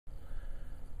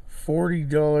$40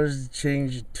 to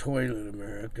change a toilet,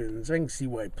 Americans. I can see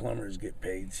why plumbers get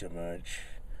paid so much.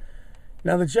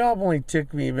 Now, the job only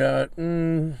took me about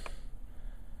an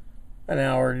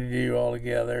hour to do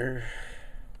altogether.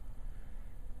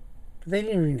 But they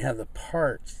didn't even have the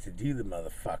parts to do the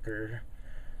motherfucker.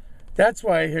 That's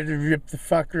why I had to rip the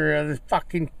fucker out of the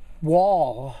fucking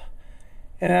wall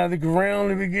and out of the ground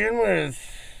to begin with.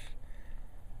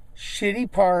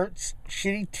 Shitty parts,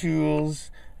 shitty tools,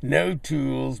 no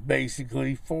tools,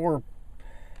 basically. Well,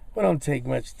 don't take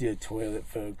much to do a toilet,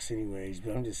 folks, anyways,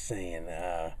 but I'm just saying,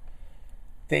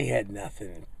 they had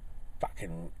nothing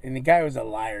fucking... And the guy was a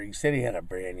liar. He said he had a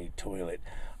brand new toilet.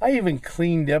 I even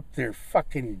cleaned up their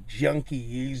fucking junky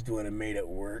used one and made it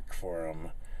work for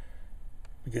them.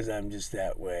 Because I'm just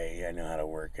that way. I know how to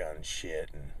work on shit.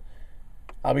 And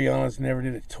I'll be honest, never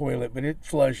did a toilet, but it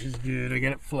flushes good. I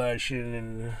got it flushing,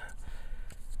 and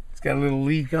it's got a little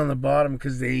leak on the bottom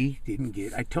because they didn't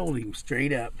get... I told him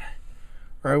straight up,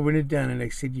 or I wouldn't have done it. I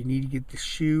said, you need to get the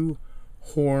shoe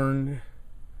horn...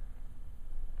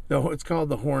 It's called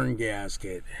the horn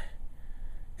gasket,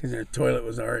 because their toilet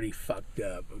was already fucked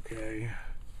up, okay?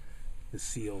 The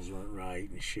seals weren't right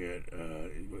and shit.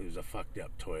 It was a fucked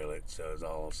up toilet, so is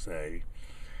all I'll say.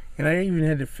 And I even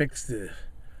had to fix the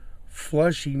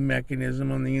flushing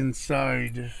mechanism on the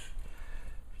inside,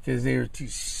 because they were too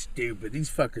stupid.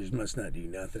 These fuckers must not do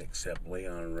nothing except lay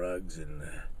on rugs and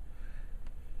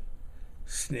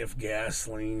sniff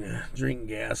gasoline, drink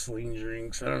gasoline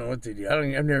drinks. I don't know what they do.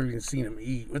 I've never even seen them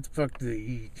eat. What the fuck do they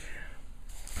eat?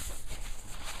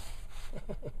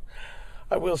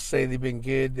 I will say they've been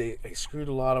good. They screwed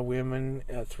a lot of women,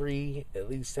 3 at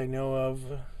least I know of,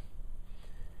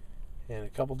 and a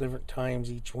couple different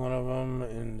times each one of them,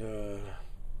 and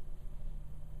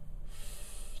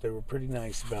they were pretty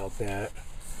nice about that.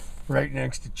 Right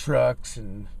next to trucks,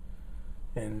 and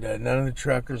none of the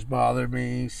truckers bothered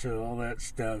me, so all that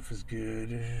stuff is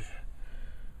good.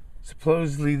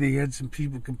 Supposedly they had some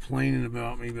people complaining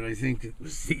about me, but I think it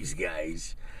was these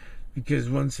guys, because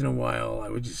once in a while I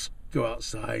would just go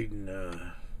outside and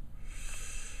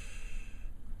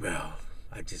well,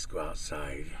 I just go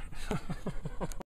outside.